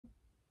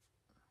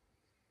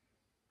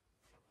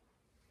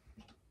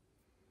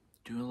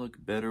Do I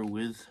look better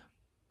with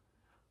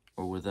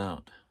or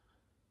without?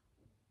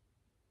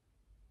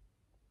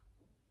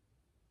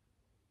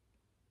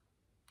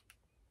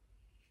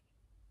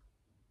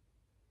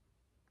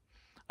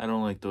 I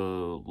don't like the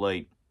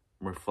light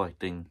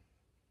reflecting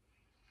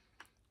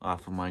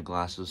off of my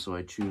glasses, so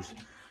I choose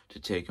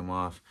to take them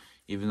off,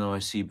 even though I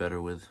see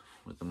better with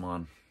them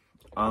on.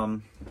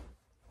 I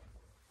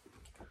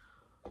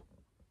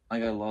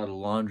got a lot of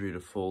laundry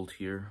to fold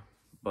here,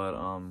 but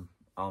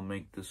I'll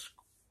make this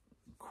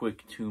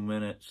quick 2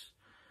 minutes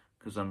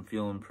because I'm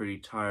feeling pretty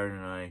tired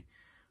and I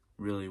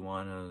really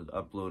want to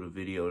upload a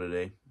video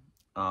today.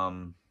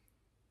 I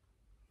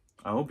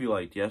hope you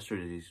liked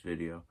yesterday's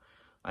video.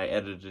 I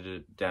edited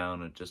it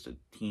down at just a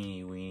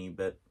teeny weeny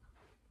bit,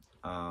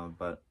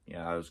 but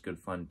yeah, it was good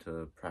fun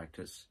to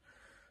practice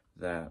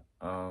that.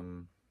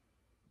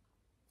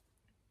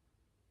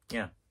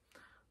 Yeah,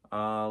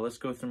 let's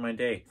go through my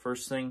day.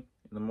 First thing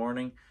in the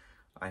morning,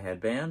 I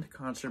had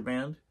concert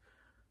band.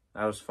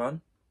 That was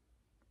fun.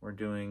 We're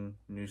doing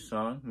a new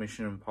song,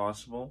 Mission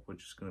Impossible,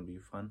 which is gonna be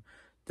fun.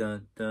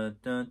 Dun dun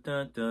dun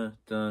dun dun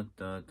dun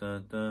dun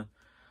dun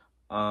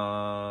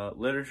dun.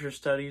 Literature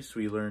studies,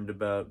 we learned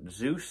about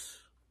Zeus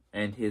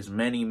and his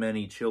many,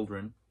 many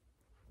children.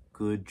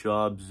 Good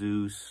job,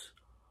 Zeus.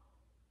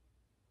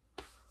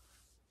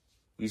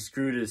 He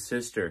screwed his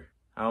sister.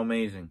 How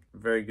amazing.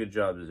 Very good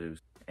job, Zeus.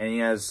 And he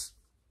has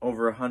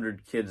over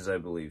 100 kids, I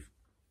believe.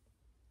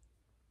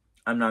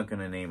 I'm not going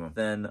to name them.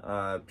 Then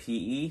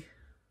PE,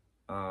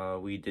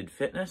 we did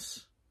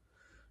fitness.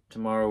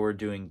 Tomorrow we're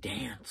doing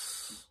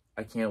dance.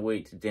 I can't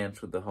wait to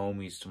dance with the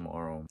homies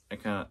tomorrow. I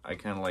kind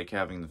of like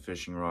having the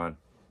fishing rod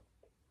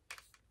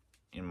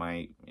in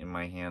my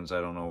hands.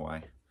 I don't know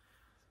why.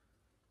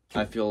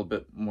 I feel a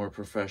bit more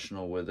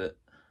professional with it.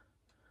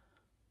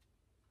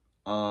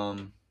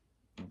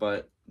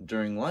 But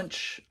during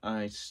lunch,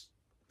 I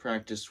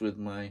practiced with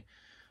my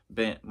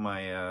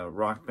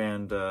rock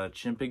band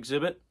chimp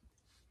exhibit,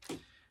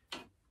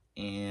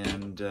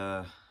 and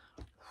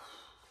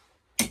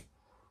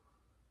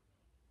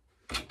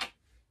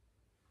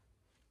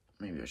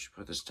maybe I should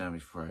put this down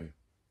before I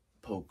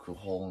poke a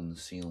hole in the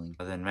ceiling.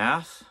 Then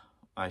math.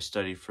 I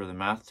study for the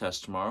math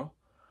test tomorrow.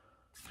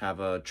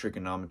 Have a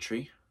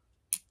trigonometry.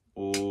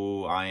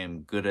 Oh, I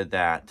am good at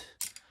that.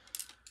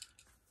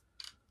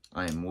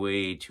 I am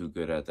way too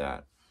good at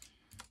that.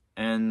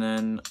 And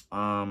then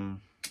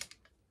I'm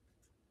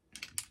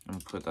gonna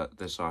put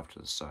this off to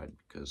the side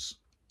because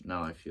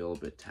now I feel a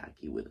bit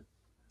tacky with it.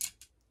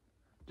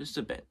 Just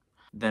a bit.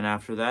 Then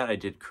after that, I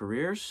did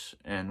careers,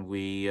 and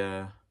we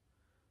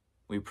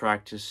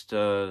practiced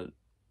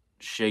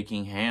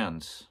shaking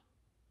hands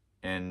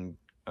and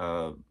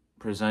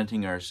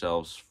presenting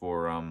ourselves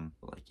for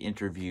like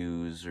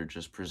interviews, or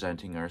just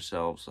presenting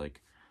ourselves,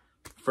 like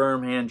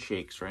firm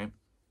handshakes, right?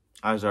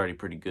 I was already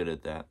pretty good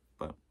at that,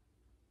 but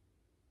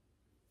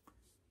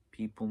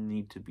people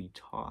need to be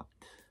taught.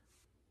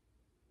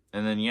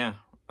 And then yeah,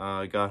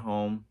 I got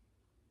home,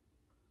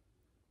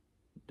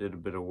 did a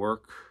bit of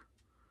work,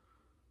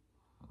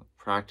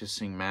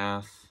 practicing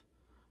math.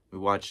 We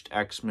watched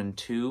X-Men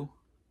 2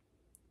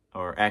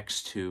 or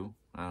X2.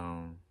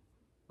 I'm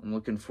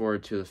looking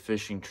forward to the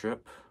fishing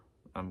trip.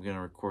 I'm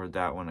gonna record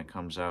that when it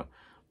comes out,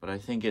 but I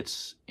think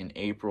it's in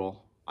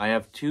April. I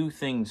have two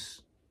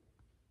things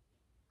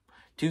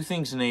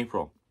in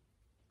April,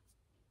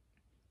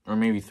 or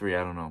maybe three.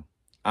 I don't know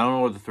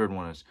what the third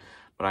one is,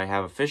 but I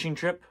have a fishing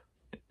trip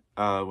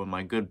with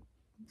my good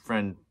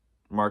friend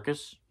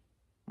Marcus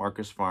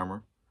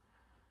Farmer,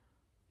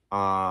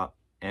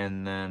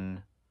 and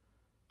then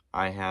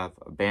I have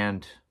a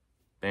band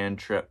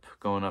trip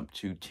going up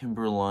to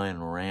Timberline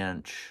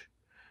Ranch,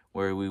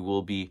 where we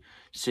will be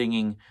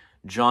singing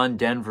John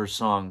Denver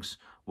songs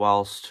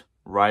whilst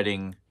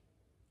riding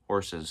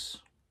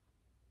horses.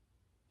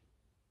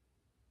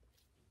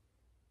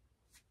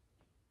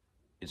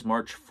 It's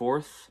March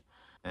 4th,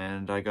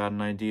 and I got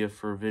an idea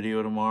for a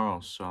video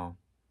tomorrow, so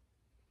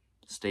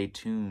stay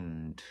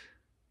tuned.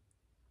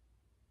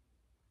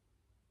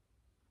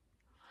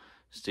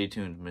 Stay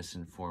tuned,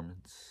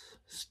 Misinformants.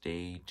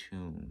 Stay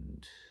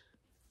tuned.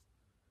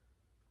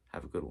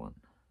 Have a good one.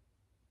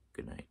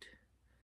 Good night.